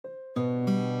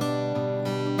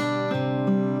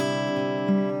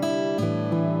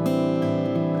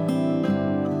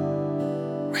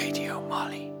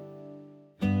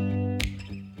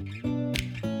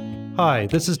Hi,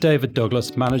 this is David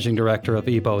Douglas, Managing Director of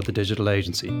EBO, the digital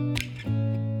agency.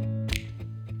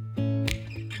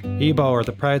 EBO are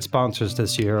the proud sponsors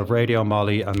this year of Radio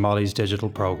Molly and Molly's digital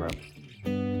programme.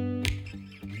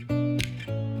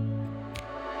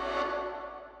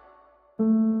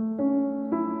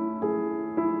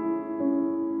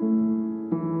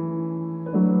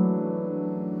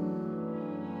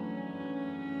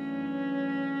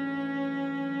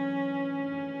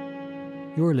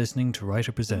 You're listening to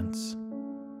Writer Presents.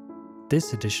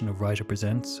 This edition of Writer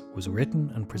Presents was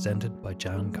written and presented by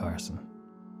Jan Carson.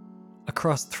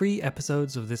 Across 3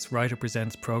 episodes of this Writer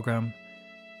Presents programme,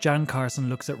 Jan Carson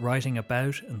looks at writing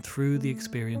about and through the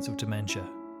experience of dementia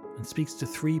and speaks to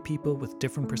 3 people with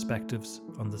different perspectives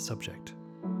on the subject.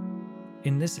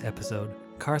 In this episode,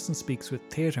 Carson speaks with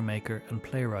theatre maker and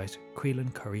playwright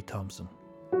Quillan Curry-Thompson.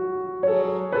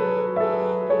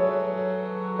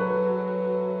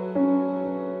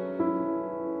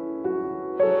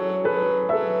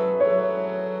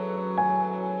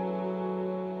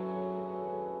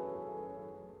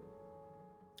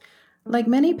 Like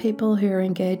many people who are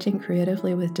engaging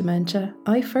creatively with dementia,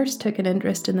 I first took an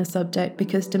interest in the subject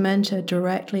because dementia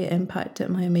directly impacted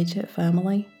my immediate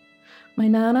family. My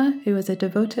nana, who was a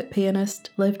devoted pianist,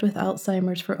 lived with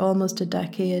Alzheimer's for almost a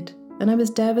decade, and I was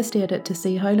devastated to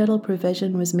see how little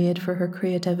provision was made for her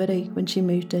creativity when she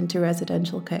moved into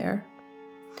residential care.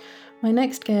 My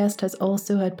next guest has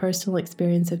also had personal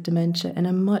experience of dementia in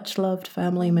a much-loved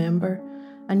family member,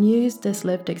 and used this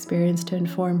lived experience to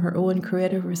inform her own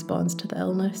creative response to the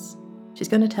illness. She's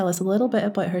going to tell us a little bit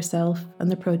about herself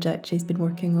and the project she's been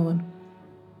working on.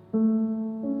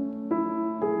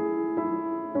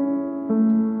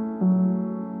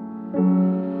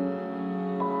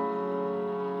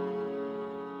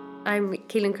 I'm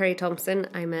Quillan Curry-Thompson.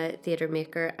 I'm a theatre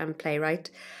maker and playwright,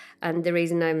 and the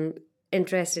reason I'm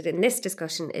interested in this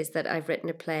discussion is that I've written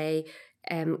a play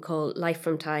called Life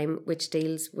from Time, which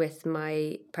deals with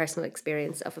my personal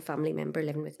experience of a family member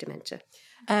living with dementia.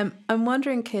 I'm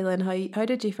wondering, Quillan, how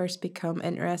did you first become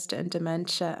interested in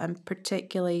dementia, and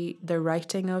particularly the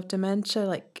writing of dementia?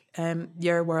 Like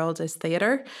your world is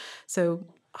theatre, so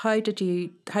how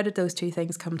did those 2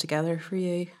 things come together for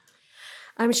you?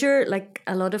 I'm sure, like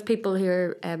a lot of people who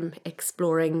are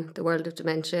exploring the world of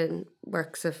dementia and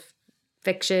works of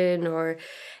fiction or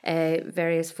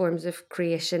various forms of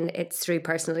creation, it's through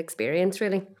personal experience,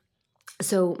 really.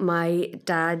 So my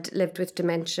dad lived with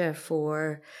dementia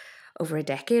for over a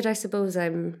decade, I suppose.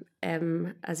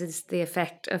 As is the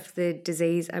effect of the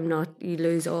disease, you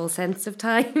lose all sense of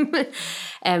time.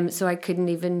 So I couldn't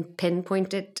even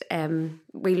pinpoint it.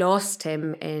 We lost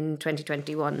him in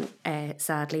 2021,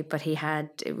 sadly, but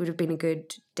it would have been a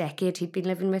good decade he'd been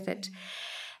living with it.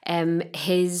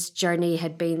 His journey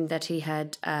had been that he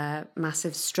had a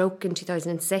massive stroke in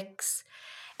 2006.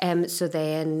 So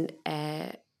then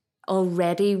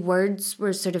already words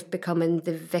were sort of becoming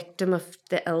the victim of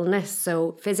the illness.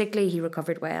 So physically he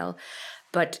recovered well,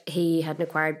 but he had an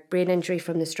acquired brain injury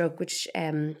from the stroke, which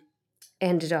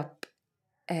ended up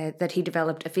that he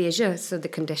developed aphasia. So the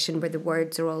condition where the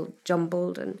words are all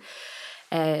jumbled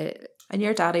And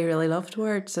your daddy really loved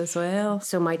words as well.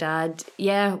 So my dad,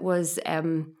 was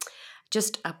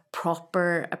just a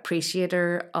proper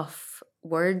appreciator of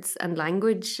words and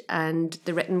language, and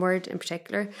the written word in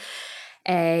particular.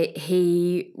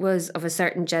 He was of a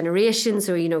certain generation,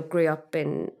 so, grew up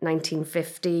in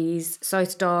 1950s,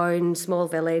 South Down, small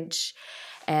village.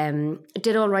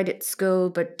 Did all right at school,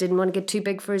 but didn't want to get too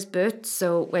big for his boots,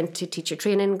 so went to teacher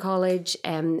training college,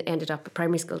 ended up a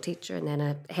primary school teacher and then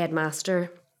a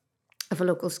headmaster of a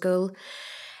local school.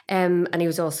 And he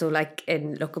was also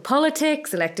in local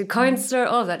politics, elected councillor,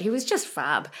 all of that. He was just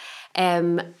fab.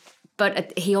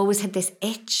 But he always had this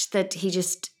itch that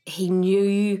he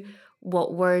knew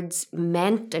what words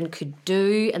meant and could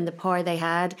do and the power they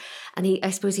had. And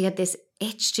I suppose he had this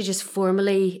itch to just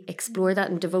formally explore that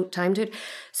and devote time to it.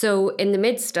 So in the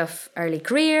midst of early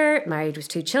career, married with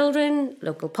 2 children,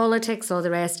 local politics, all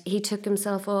the rest, he took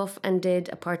himself off and did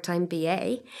a part-time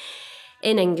BA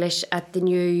in English at the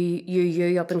new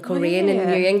UU up in Coleraine in the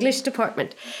new English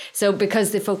department. So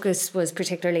because the focus was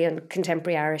particularly on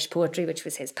contemporary Irish poetry, which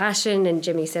was his passion, and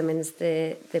Jimmy Simmons,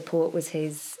 the poet, was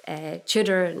his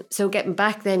tutor. So getting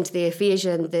back then to the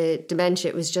aphasia and the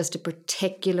dementia, it was just a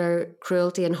particular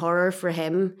cruelty and horror for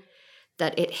him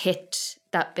that it hit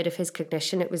that bit of his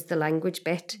cognition. It was the language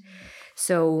bit.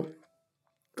 So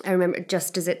I remember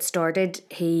just as it started,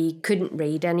 he couldn't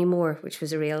read anymore, which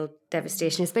was a real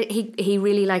devastation. But he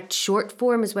really liked short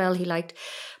form as well. He liked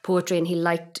poetry and he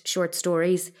liked short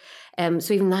stories.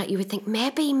 So even that, you would think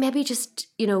maybe just,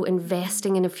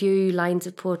 investing in a few lines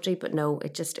of poetry, but no,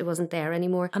 it wasn't there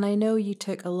anymore. And I know you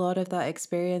took a lot of that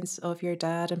experience of your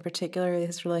dad, in particular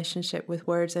his relationship with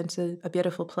words, into a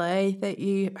beautiful play that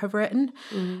you have written.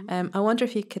 I wonder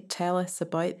if you could tell us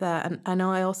about that. And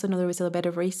I also know there was a bit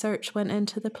of research went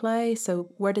into the play.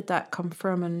 So where did that come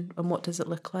from, and what does it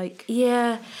look like?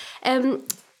 Yeah.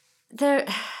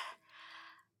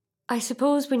 I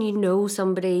suppose when you know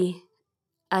somebody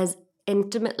as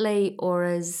intimately or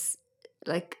as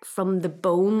like from the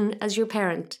bone as your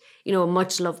parent, a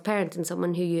much loved parent and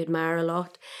someone who you admire a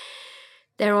lot,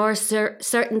 there are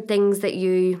certain things that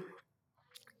you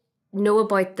know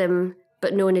about them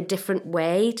but know in a different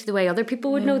way to the way other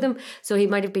people would know them. So he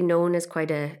might have been known as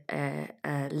quite a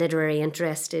literary,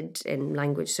 interested in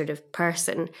language sort of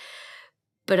person,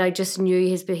 but I just knew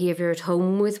his behaviour at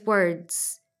home with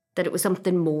words, that it was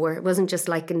something more. It wasn't just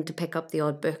liking to pick up the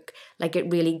odd book. Like,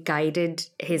 it really guided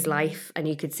his life, and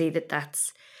you could see that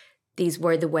these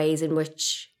were the ways in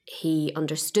which he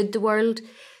understood the world,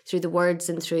 through the words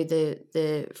and through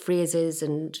the phrases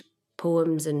and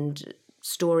poems and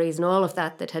stories and all of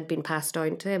that had been passed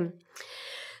down to him.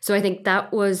 So I think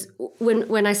that was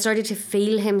when I started to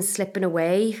feel him slipping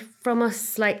away from us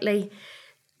slightly.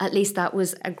 At least that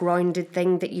was a grounded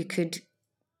thing that you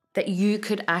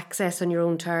could access on your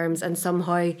own terms and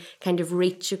somehow kind of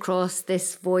reach across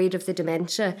this void of the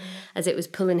dementia as it was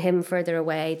pulling him further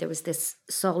away. There was this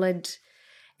solid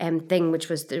thing, which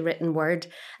was the written word.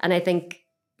 And I think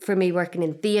for me, working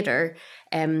in theatre,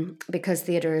 because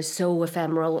theatre is so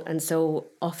ephemeral and so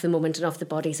off the moment and off the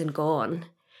bodies and gone,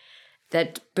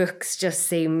 that books just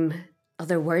seem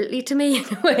otherworldly to me in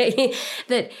a way,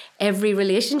 that every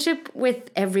relationship with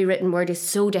every written word is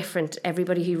so different.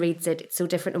 Everybody who reads it, it's so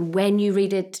different. And when you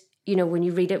read it, when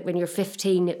you read it when you're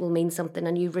 15, it will mean something,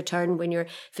 and you return when you're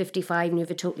 55 and you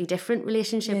have a totally different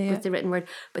relationship with the written word,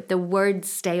 but the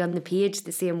words stay on the page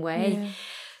the same way. Yeah.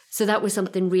 So that was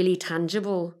something really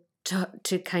tangible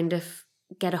to kind of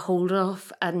get a hold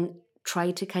of and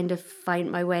try to kind of find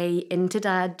my way into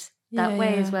Dad that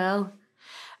way as well.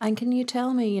 And can you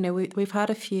tell me, we've had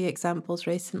a few examples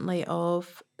recently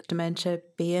of dementia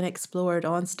being explored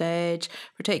on stage,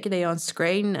 particularly on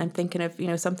screen. I'm thinking of,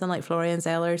 something like Florian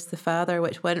Zeller's The Father,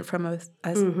 which went from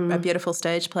a beautiful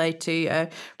stage play to a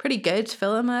pretty good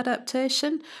film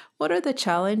adaptation. What are the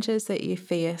challenges that you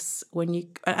face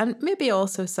and maybe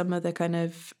also some of the kind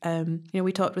of,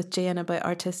 we talked with Jane about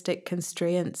artistic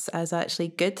constraints as actually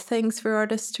good things for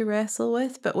artists to wrestle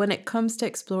with, but when it comes to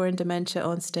exploring dementia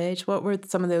on stage, what were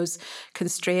some of those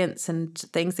constraints and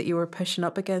things that you were pushing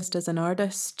up against as an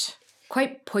artist?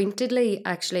 Quite pointedly,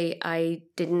 actually, I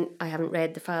haven't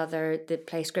read The Father, the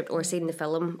play script, or seen the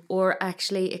film, or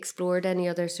actually explored any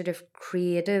other sort of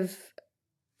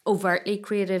overtly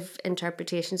creative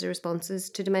interpretations or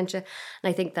responses to dementia. And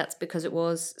I think that's because it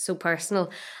was so personal.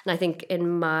 And I think in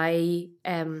my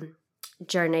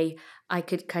journey, I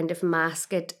could kind of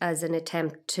mask it as an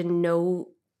attempt to know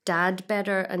Dad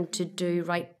better and to do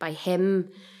right by him,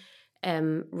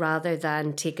 rather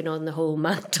than taking on the whole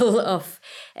mantle of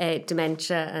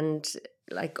dementia and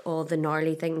like all the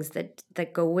gnarly things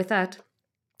that go with that.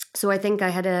 So I think I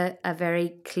had a very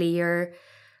clear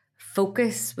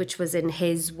focus, which was in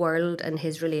his world and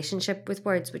his relationship with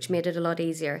words, which made it a lot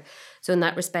easier. So in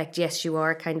that respect, yes, you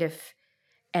are kind of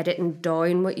editing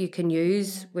down what you can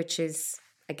use, which is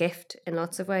a gift in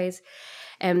lots of ways.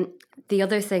 The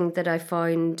other thing that I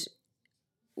found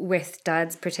with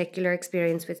Dad's particular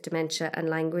experience with dementia and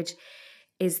language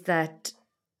is that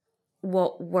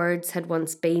what words had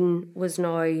once been was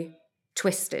now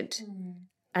twisted.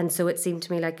 And so it seemed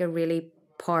to me like a really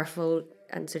powerful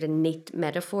and sort of neat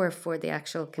metaphor for the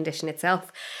actual condition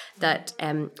itself, that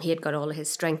he had got all of his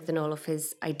strength and all of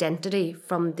his identity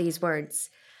from these words,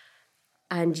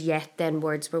 and yet then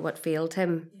words were what failed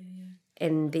him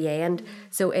in the end.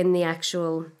 So in the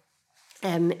actual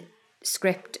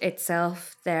script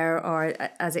itself, there are,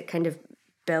 as it kind of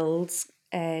builds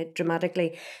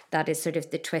dramatically, that is sort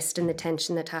of the twist and the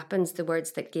tension that happens. The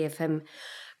words that gave him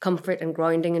comfort and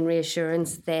grounding and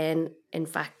reassurance then in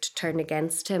fact turn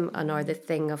against him and are the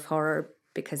thing of horror,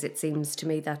 because it seems to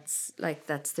me that's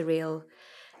the real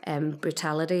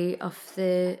brutality of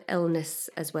the illness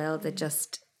as well, that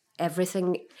just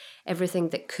everything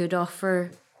that could offer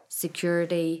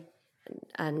security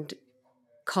and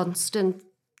constant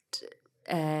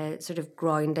sort of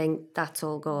grounding, that's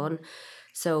all gone.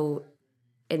 So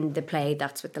in the play,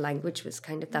 that's what the language was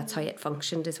that's how it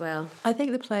functioned as well. I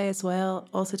think the play as well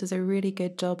also does a really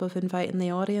good job of inviting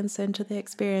the audience into the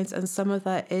experience, and some of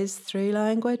that is through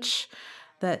language.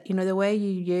 that, you know, the way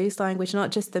you use language,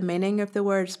 not just the meaning of the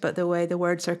words, but the way the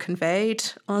words are conveyed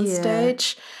on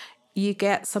stage, you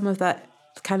get some of that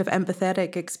kind of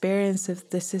empathetic experience of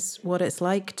this is what it's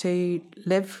like to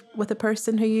live with a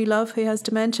person who you love who has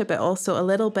dementia, but also a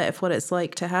little bit of what it's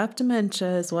like to have dementia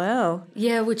as well.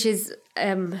 Yeah, which is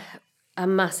a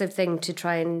massive thing to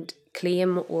try and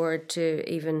claim or to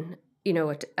even, you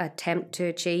know, attempt to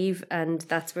achieve. And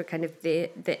that's where kind of the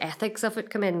ethics of it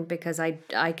come in, because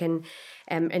I can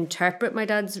interpret my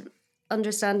dad's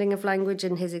understanding of language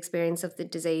and his experience of the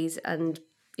disease and,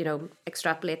 you know,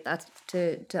 extrapolate that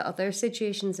to other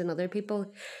situations and other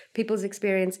people's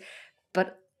experience.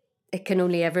 But it can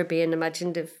only ever be an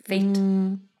imaginative feat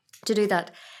to do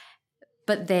that.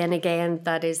 But then again,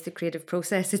 that is the creative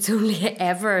process. It's only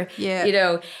ever, you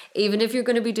know, even if you're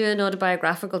going to be doing an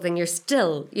autobiographical thing, you're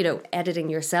still, you know, editing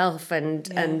yourself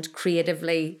and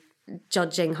creatively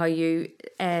judging how you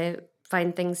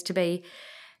find things to be.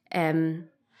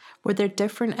 Were there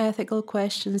different ethical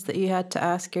questions that you had to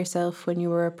ask yourself when you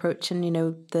were approaching, you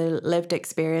know, the lived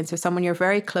experience of someone you're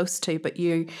very close to, but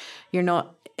you're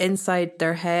not inside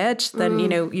their head? Then, you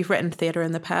know, you've written theatre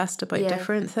in the past about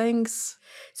different things.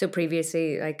 So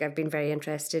previously, like, I've been very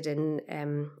interested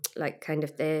in like kind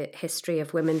of the history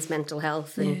of women's mental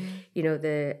health and, you know,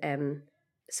 the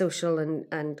social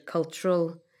and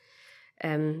cultural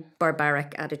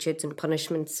barbaric attitudes and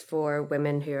punishments for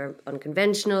women who are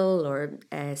unconventional or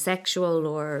sexual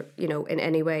or, you know, in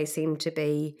any way seem to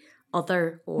be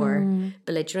other or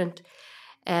belligerent.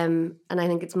 And I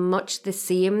think it's much the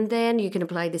same then. You can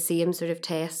apply the same sort of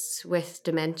tests with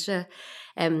dementia.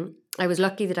 I was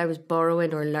lucky that I was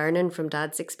borrowing or learning from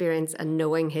Dad's experience, and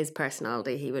knowing his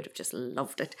personality, he would have just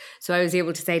loved it. So I was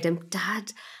able to say to him,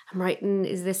 Dad, I'm writing,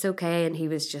 is this okay? And he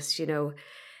was just, you know,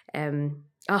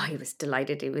 he was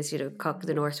delighted. He was, you know, cock of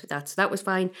the north with that. So that was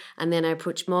fine. And then I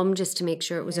approached Mum just to make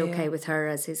sure it was okay with her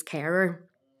as his carer.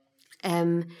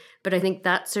 But I think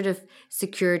that sort of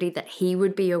security that he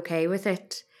would be okay with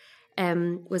it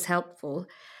was helpful.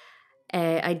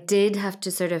 I did have to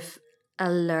sort of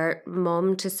alert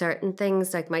Mum to certain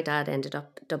things. Like, my dad ended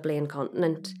up doubly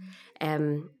incontinent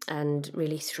and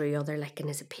really through other, like, in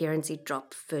his appearance, he'd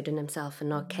drop food on himself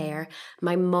and not care.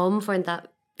 My mum found that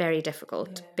very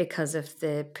difficult because of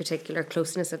the particular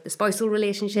closeness of the spousal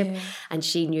relationship, and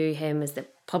she knew him as the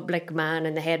public man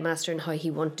and the headmaster and how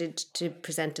he wanted to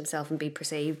present himself and be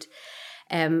perceived.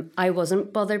 I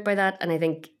wasn't bothered by that, and I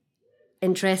think,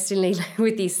 interestingly,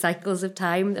 with these cycles of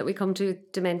time that we come to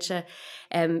dementia,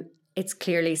 it's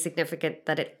clearly significant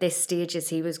that at this stage, as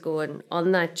he was going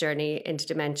on that journey into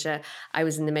dementia, I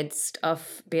was in the midst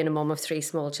of being a mum of 3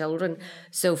 small children.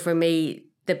 So for me,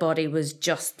 the body was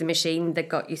just the machine that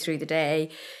got you through the day.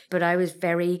 But I was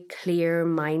very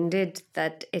clear-minded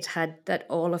that it had, that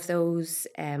all of those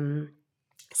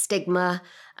stigma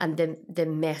and the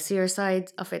messier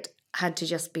side of it had to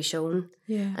just be shown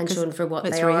and shown for what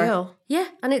they are. Real. Yeah,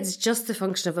 and it's just the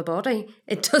function of a body.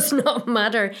 It does not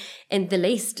matter in the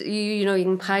least. You know, you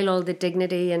can pile all the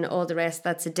dignity and all the rest.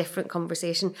 That's a different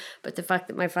conversation. But the fact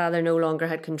that my father no longer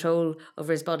had control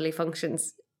over his bodily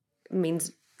functions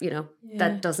means, you know,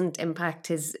 that doesn't impact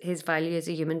his value as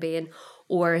a human being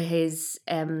or his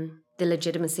the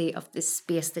legitimacy of the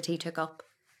space that he took up.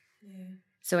 Yeah.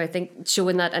 So I think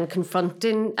showing that and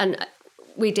confronting, and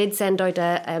we did send out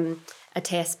a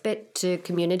test bit to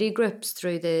community groups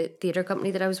through the theatre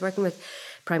company that I was working with,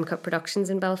 Prime Cut Productions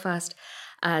in Belfast,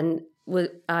 and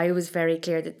I was very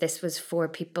clear that this was for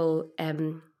people,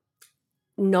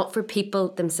 not for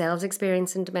people themselves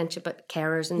experiencing dementia, but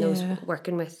carers and those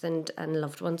working with and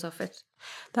loved ones of it.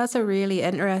 That's a really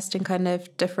interesting kind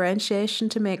of differentiation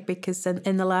to make, because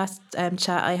in the last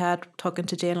chat I had talking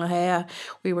to Jane Lahea,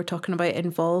 we were talking about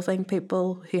involving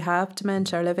people who have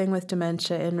dementia or living with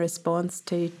dementia in response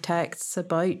to texts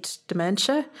about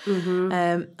dementia.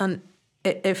 And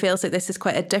it feels like this is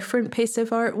quite a different piece of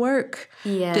artwork.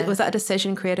 Yeah. Was that a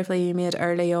decision creatively you made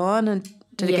early on, and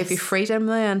did it give you freedom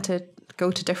then to go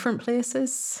to different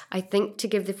places? I think to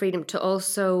give the freedom to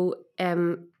also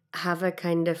have a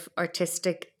kind of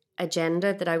artistic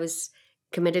agenda that I was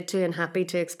committed to and happy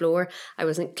to explore. I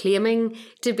wasn't claiming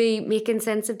to be making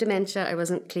sense of dementia. I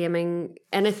wasn't claiming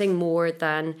anything more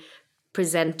than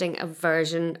presenting a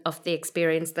version of the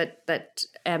experience that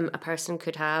a person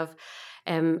could have.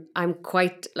 I'm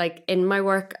quite, like, in my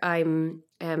work, I'm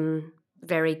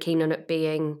very keen on it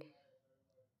being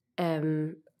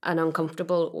an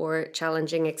uncomfortable or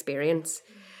challenging experience.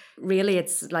 Really,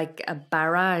 it's like a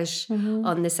barrage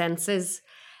on the senses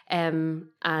and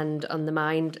on the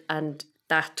mind, and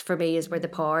that for me is where the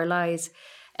power lies.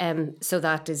 So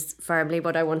that is firmly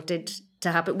what I wanted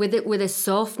to happen with a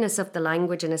softness of the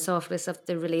language and a softness of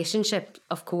the relationship,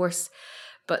 of course,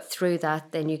 but through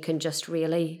that then you can just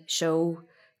really show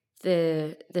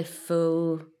the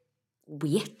full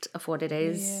weight of what it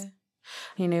is. Yeah.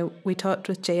 You know, we talked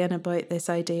with Jane about this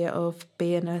idea of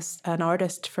being an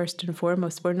artist first and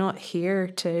foremost. We're not here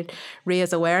to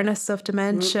raise awareness of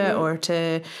dementia or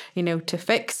to, you know, to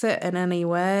fix it in any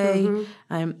way.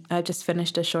 I just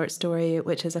finished a short story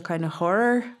which is a kind of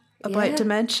horror about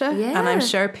dementia, and I'm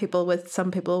sure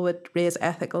some people would raise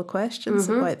ethical questions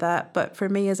about that, but for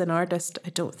me as an artist, I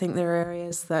don't think there are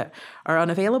areas that are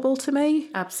unavailable to me.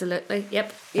 Absolutely.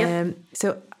 Yep.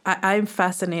 So I'm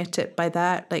fascinated by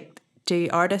that. Like, do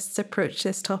artists approach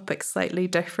this topic slightly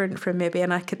different from maybe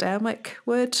an academic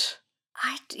would?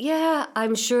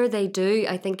 I'm sure they do.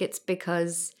 I think it's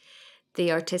because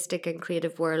the artistic and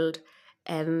creative world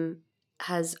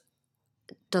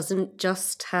doesn't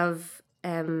just have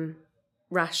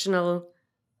rational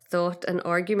thought and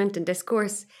argument and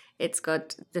discourse. It's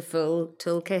got the full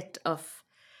toolkit of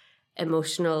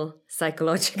emotional,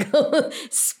 psychological,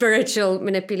 spiritual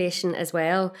manipulation as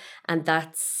well. And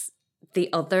that's the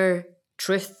other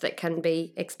truth that can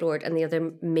be explored and the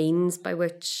other means by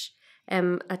which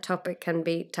a topic can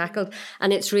be tackled.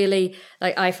 And it's really,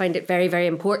 like, I find it very, very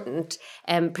important,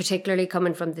 particularly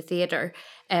coming from the theatre,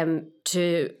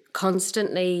 to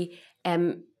constantly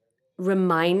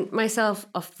remind myself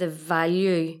of the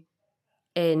value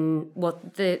in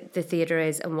what the theatre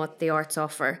is and what the arts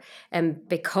offer,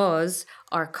 because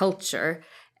our culture,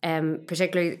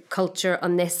 particularly culture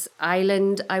on this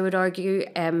island, I would argue,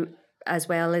 as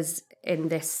well as in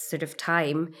this sort of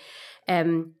time,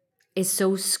 is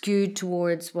so skewed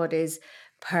towards what is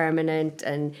permanent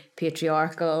and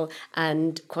patriarchal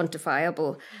and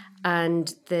quantifiable.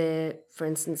 And for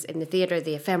instance, in the theatre,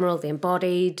 the ephemeral, the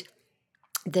embodied,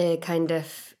 the kind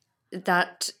of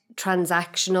that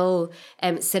transactional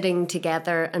sitting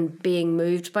together and being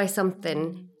moved by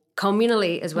something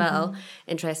communally as well,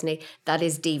 interestingly, that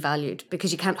is devalued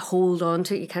because you can't hold on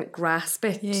to it, you can't grasp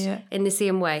it in the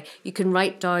same way. You can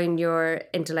write down your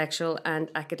intellectual and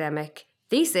academic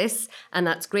thesis, and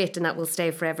that's great, and that will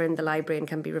stay forever in the library and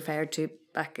can be referred to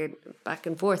back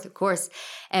and forth, of course.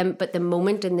 But the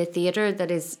moment in the theatre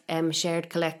that is shared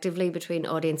collectively between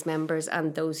audience members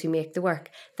and those who make the work,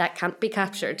 that can't be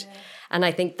captured. And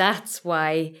I think that's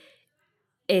why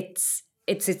it's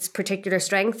its particular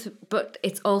strength, but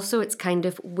it's also its kind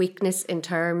of weakness in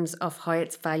terms of how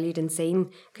it's valued and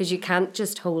seen, because you can't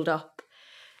just hold up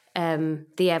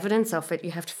the evidence of it.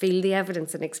 You have to feel the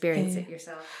evidence and experience it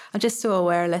yourself. I'm just so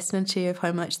aware listening to you of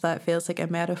how much that feels like a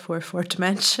metaphor for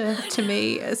dementia to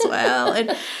me as well,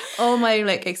 and all my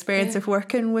experience of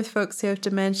working with folks who have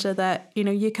dementia, that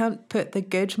you can't put the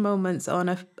good moments on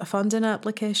a funding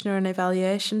application or an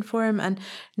evaluation form, and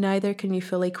neither can you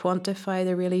fully quantify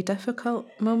the really difficult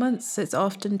moments. It's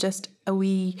often just a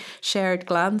wee shared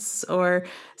glance or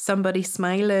somebody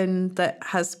smiling that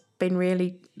has been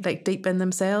really deep in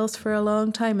themselves for a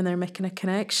long time and they're making a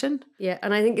connection. Yeah,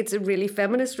 and I think it's a really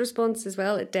feminist response as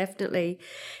well. It definitely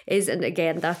is, and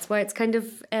again, that's why it's kind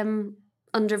of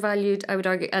undervalued, I would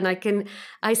argue. And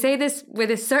I say this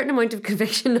with a certain amount of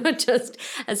conviction, not just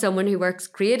as someone who works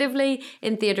creatively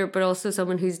in theatre, but also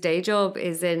someone whose day job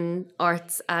is in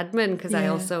arts admin, because I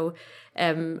also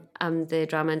am the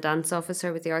drama and dance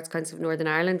officer with the Arts Council of Northern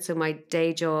Ireland. So my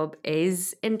day job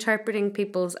is interpreting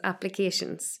people's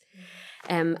applications,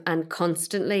 and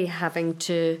constantly having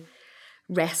to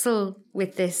wrestle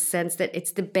with this sense that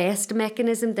it's the best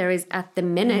mechanism there is at the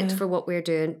minute for what we're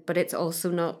doing, but it's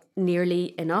also not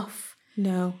nearly enough.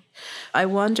 No. I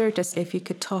wonder just if you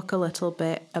could talk a little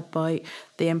bit about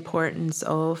the importance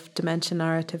of dementia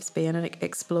narratives being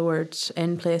explored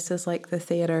in places like the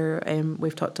theatre.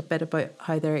 We've talked a bit about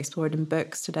how they're explored in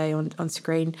books today on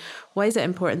screen. Why is it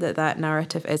important that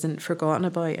narrative isn't forgotten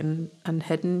about and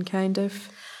hidden, kind of?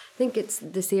 I think it's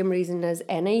the same reason as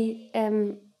any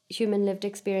human lived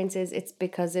experiences. It's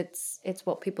because it's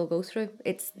what people go through.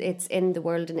 It's in the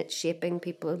world and it's shaping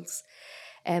people's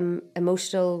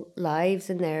emotional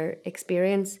lives and their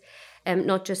experience.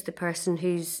 Not just the person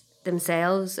who's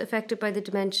themselves affected by the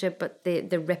dementia, but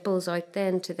the ripples out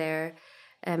then to their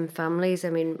families. I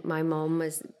mean, my mom,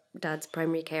 as Dad's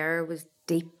primary carer, was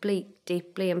deeply,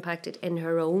 deeply impacted in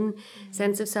her own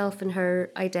sense of self and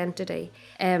her identity.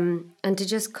 And to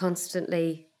just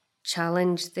constantly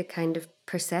challenge the kind of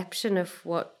perception of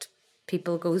what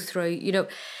people go through.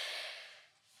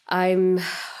 I'm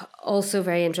also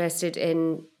very interested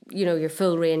in, your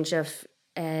full range of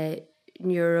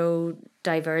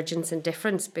neurodivergence and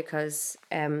difference because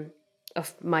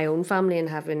of my own family and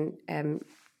having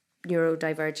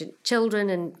neurodivergent children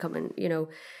and coming,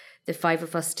 the 5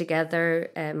 of us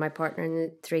together, my partner and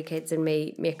the 3 kids and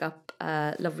me, make up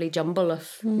a lovely jumble of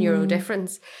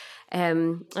neurodifference.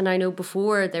 And I know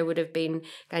before there would have been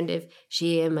kind of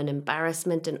shame and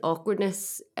embarrassment and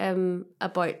awkwardness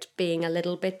about being a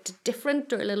little bit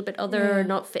different or a little bit other or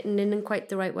not fitting in quite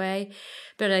the right way.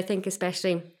 But I think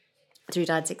especially through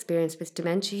Dad's experience with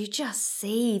dementia, you just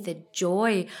see the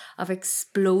joy of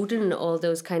exploding all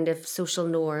those kind of social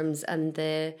norms and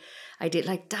the idea,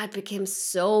 like Dad became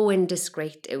so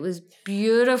indiscreet. It was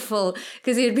beautiful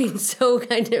because he had been so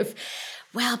kind of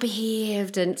well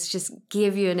behaved, and it just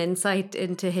gave you an insight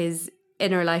into his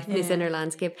inner life and his inner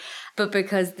landscape. But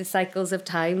because the cycles of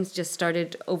times just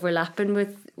started overlapping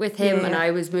with him and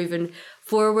I was moving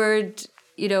forward,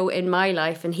 in my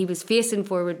life, and he was facing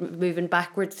forward, moving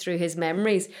backwards through his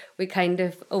memories, we kind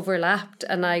of overlapped,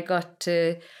 and I got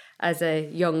to, as a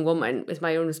young woman with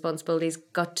my own responsibilities,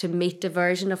 got to meet a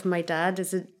version of my dad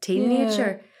as a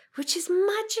teenager, which is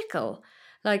magical.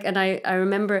 And I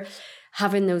remember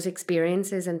having those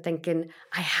experiences and thinking,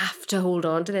 I have to hold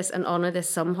on to this and honour this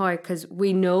somehow, because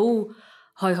we know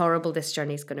how horrible this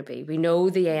journey is going to be. We know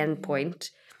the end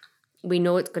point. We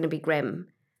know it's going to be grim.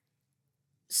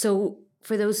 So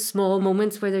for those small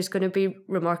moments where there's going to be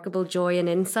remarkable joy and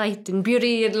insight and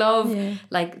beauty and love,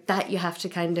 like that you have to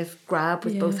kind of grab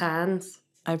with both hands.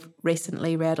 I've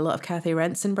recently read a lot of Kathy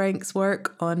Rensenbrink's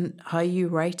work on how you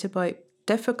write about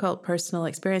difficult personal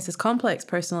experiences, complex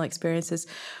personal experiences,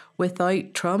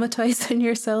 without traumatizing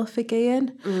yourself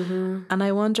again. And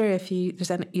I wonder if you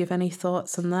have any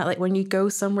thoughts on that, like when you go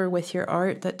somewhere with your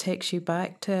art that takes you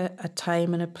back to a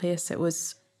time and a place that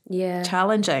was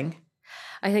challenging.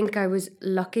 I think I was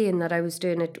lucky in that I was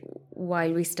doing it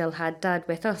while we still had Dad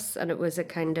with us, and it was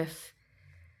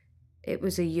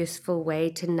a useful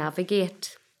way to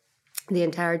navigate the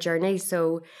entire journey.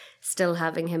 So still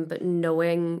having him, but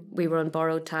knowing we were on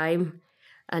borrowed time,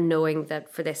 and knowing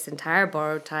that for this entire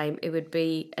borrowed time, it would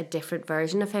be a different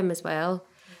version of him as well.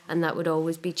 And that would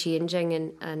always be changing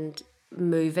and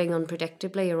moving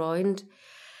unpredictably around.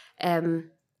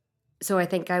 So I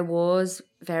think I was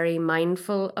very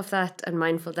mindful of that, and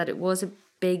mindful that it was a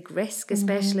big risk,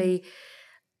 especially,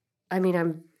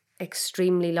 I'm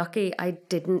extremely lucky. I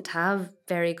didn't have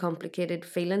very complicated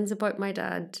feelings about my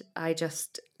dad. I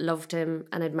just loved him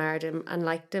and admired him and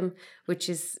liked him, which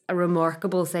is a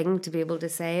remarkable thing to be able to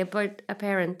say about a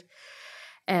parent.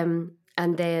 And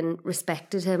then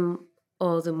respected him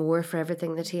all the more for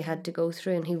everything that he had to go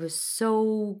through. And he was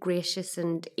so gracious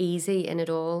and easy in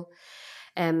it all.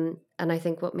 And I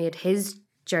think what made his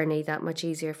journey that much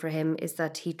easier for him is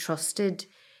that he trusted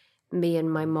me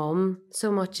and my mum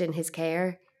so much in his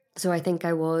care. So I think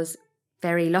I was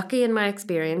very lucky in my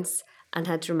experience and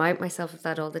had to remind myself of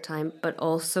that all the time, but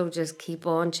also just keep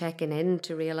on checking in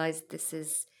to realise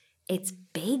it's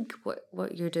big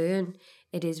what you're doing.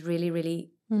 It is really,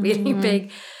 really, really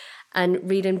big. And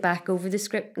reading back over the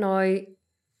script now,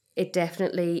 it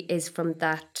definitely is from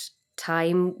that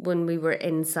time when we were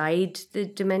inside the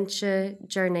dementia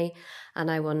journey,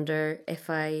 and I wonder if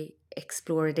I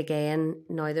explore it again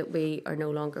now that we are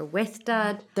no longer with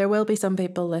Dad. There will be some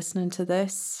people listening to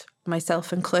this,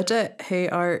 myself included, who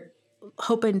are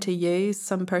hoping to use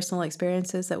some personal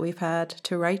experiences that we've had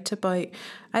to write about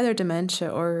either dementia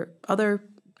or other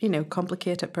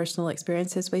complicated personal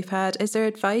experiences we've had. Is there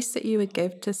advice that you would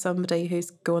give to somebody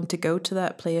who's going to go to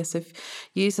that place of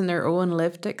using their own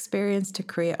lived experience to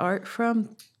create art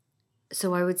from?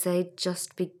 So I would say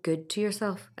just be good to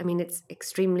yourself. It's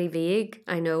extremely vague,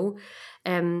 I know.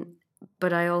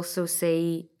 But I also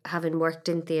say, having worked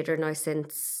in theatre now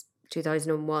since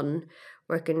 2001,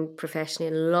 working professionally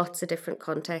in lots of different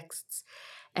contexts,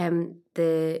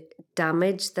 the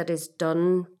damage that is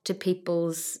done to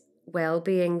people's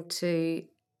well-being, to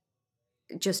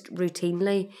just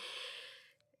routinely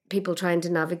people trying to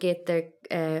navigate their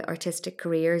artistic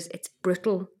careers, it's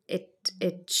brutal.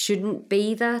 It shouldn't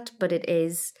be that, but it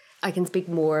is. I can speak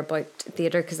more about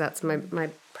theatre because that's my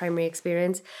primary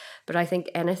experience, but I think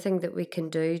anything that we can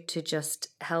do to just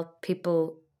help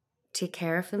people take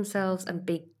care of themselves and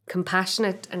be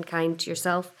compassionate and kind to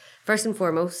yourself first and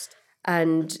foremost,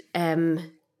 and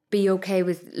be okay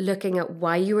with looking at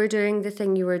why you were doing the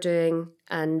thing you were doing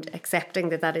and accepting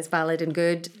that is valid and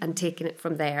good and taking it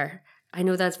from there. I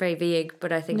know that's very vague,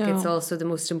 but I think it's also the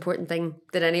most important thing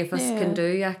that any of us can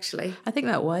do, actually. I think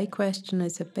that why question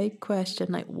is a big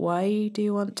question. Like, why do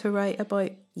you want to write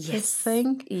about this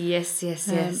thing? Yes.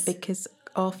 Because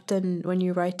often when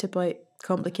you write about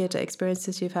complicated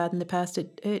experiences you've had in the past,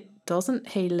 it doesn't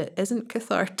heal, it isn't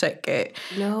cathartic, it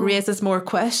No. raises more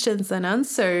questions than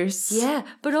answers. Yeah,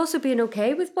 but also being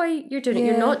okay with why you're doing it.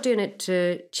 You're not doing it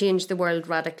to change the world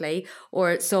radically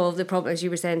or solve the problem, as you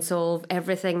were saying, solve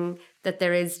everything that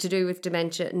there is to do with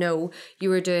dementia. No, you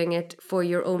were doing it for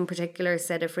your own particular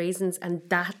set of reasons, and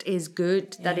that is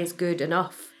good. That is good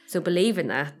enough. So believe in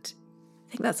that. I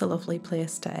think that's a lovely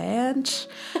place to end.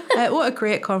 What a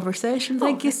great conversation.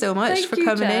 Thank you so much for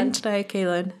coming in today,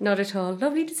 Kaylin. Not at all.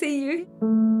 Lovely to see you.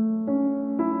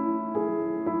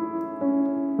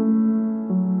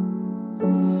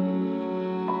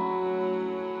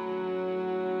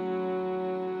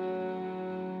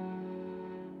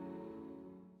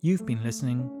 You've been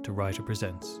listening to Writer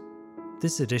Presents.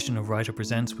 This edition of Writer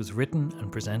Presents was written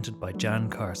and presented by Jan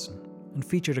Carson and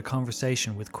featured a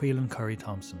conversation with Quillan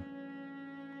Curry-Thompson.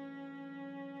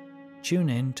 Tune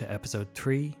in to episode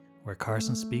 3, where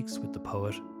Carson speaks with the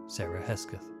poet Sarah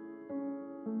Hesketh.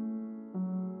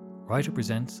 Writer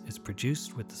Presents is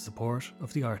produced with the support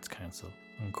of the Arts Council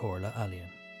and Corla Allian.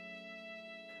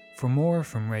 For more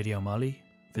from Radio Molly,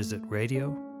 visit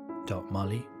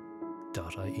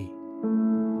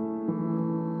radio.molly.ie.